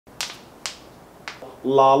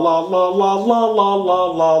La la la la la la la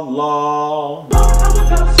la la.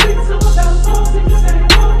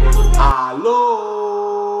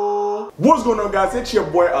 Hello. What's going on, guys? It's your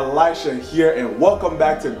boy Elisha here, and welcome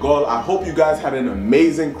back to Goal. I hope you guys had an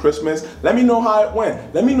amazing Christmas. Let me know how it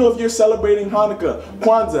went. Let me know if you're celebrating Hanukkah,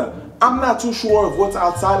 Kwanzaa. I'm not too sure of what's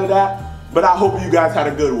outside of that, but I hope you guys had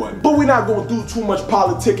a good one. But we're not going to do too much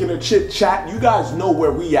politicking or chit chat. You guys know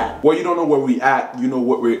where we at. Well, you don't know where we at. You know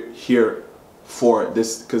what we're here for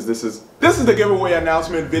this, because this is the giveaway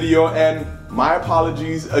announcement video, and my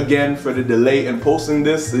apologies again for the delay in posting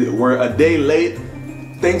this. We're a day late.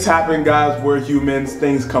 Things happen, guys. We're humans.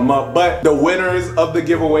 Things come up. But the winners of the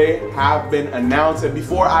giveaway have been announced, and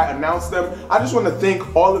before I announce them, I just want to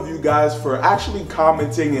thank all of you guys for actually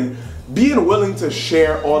commenting and being willing to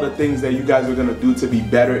share all the things that you guys are gonna do to be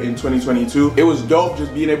better in 2022. It was dope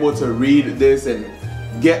just being able to read this and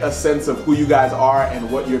get a sense of who you guys are and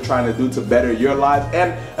what you're trying to do to better your lives.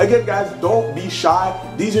 And again, guys, don't be shy.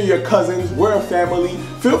 These are your cousins. We're a family.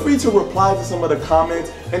 Feel free to reply to some of the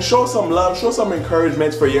comments and show some love, show some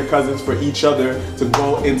encouragement for your cousins, for each other, to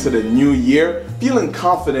go into the new year feeling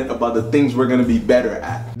confident about the things we're gonna be better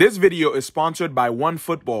at. This video is sponsored by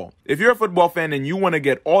OneFootball. If you're a football fan and you want to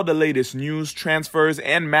get all the latest news, transfers,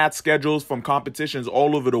 and match schedules from competitions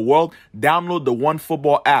all over the world, download the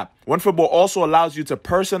OneFootball app. OneFootball also allows you to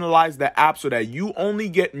personalize the app so that you only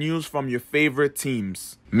get news from your favorite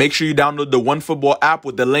teams. Make sure you download the OneFootball app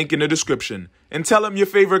with the link in the description, and tell them your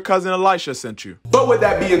favorite cousin Elisha sent you. But with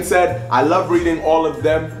that being said, I love reading all of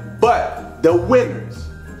them, but the winners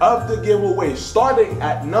of the giveaway, starting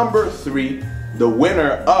at number 3, the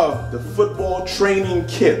winner of the football training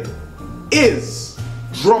kit is,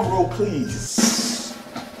 drumroll please,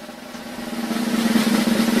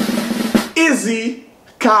 Izzy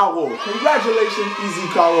Caro. Congratulations, Izzy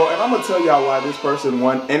Caro. And I'm gonna tell y'all why this person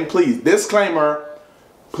won. And please, disclaimer,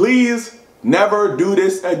 please never do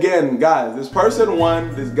this again, guys. This person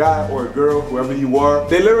won, this guy or girl, whoever you are,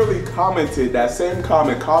 they literally commented that same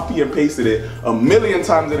comment, copy and pasted it a million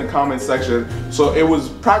times in the comment section, so it was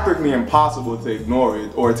practically impossible to ignore it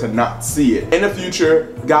or to not see it. In the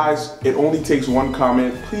future, guys, it only takes one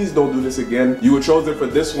comment. Please don't do this again. You were chosen for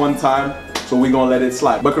this one time, so we're gonna let it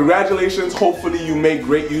slide. But congratulations, hopefully you make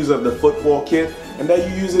great use of the football kit and that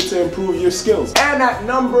you use it to improve your skills. And at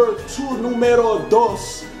number 2, numero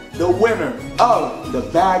dos, the winner of the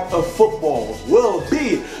bag of footballs will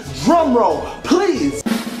be, drumroll please,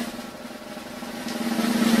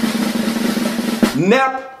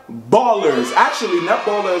 Nep Ballers. Actually, Nep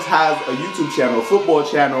Ballers has a YouTube channel, football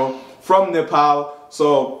channel from Nepal.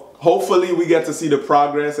 So hopefully we get to see the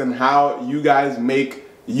progress and how you guys make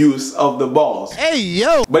use of the balls. Hey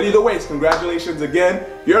yo! But either way, congratulations again.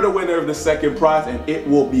 You're the winner of the second prize, and it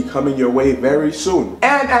will be coming your way very soon.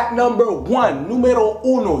 And at number 1, numero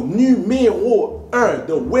uno,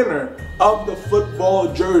 the winner of the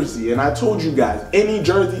football jersey. And I told you guys, any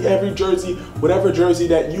jersey, every jersey, whatever jersey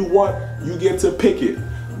that you want, you get to pick it.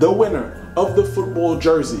 The winner of the football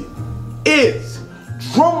jersey is,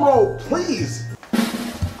 drumroll please,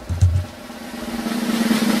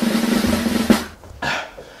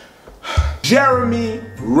 Jeremy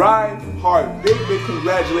Reinhardt. Big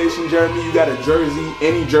congratulations, Jeremy. You got a jersey,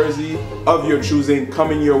 any jersey of your choosing,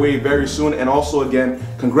 coming your way very soon. And also, again,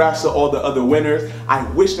 congrats to all the other winners. I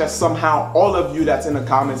wish that somehow all of you that's in the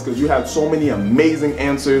comments, because you have so many amazing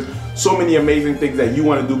answers, so many amazing things that you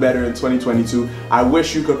want to do better in 2022. I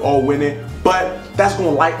wish you could all win it, but that's going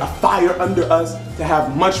to light a fire under us to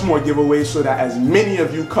have much more giveaways so that as many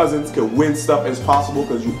of you cousins can win stuff as possible,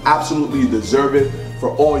 because you absolutely deserve it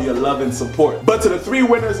for all your love and support. But to the 3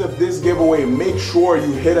 winners of this giveaway, make sure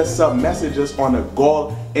you hit us up, message us on the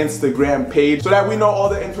Goal Instagram page so that we know all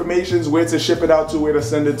the information, where to ship it out to, where to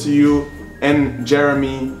send it to you, and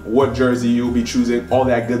Jeremy, what jersey you'll be choosing, all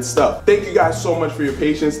that good stuff. Thank you guys so much for your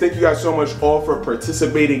patience. Thank you guys so much all for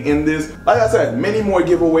participating in this. Like I said, many more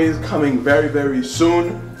giveaways coming very, very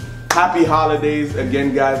soon. Happy holidays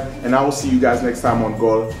again, guys, and I will see you guys next time on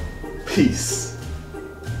Goal. Peace.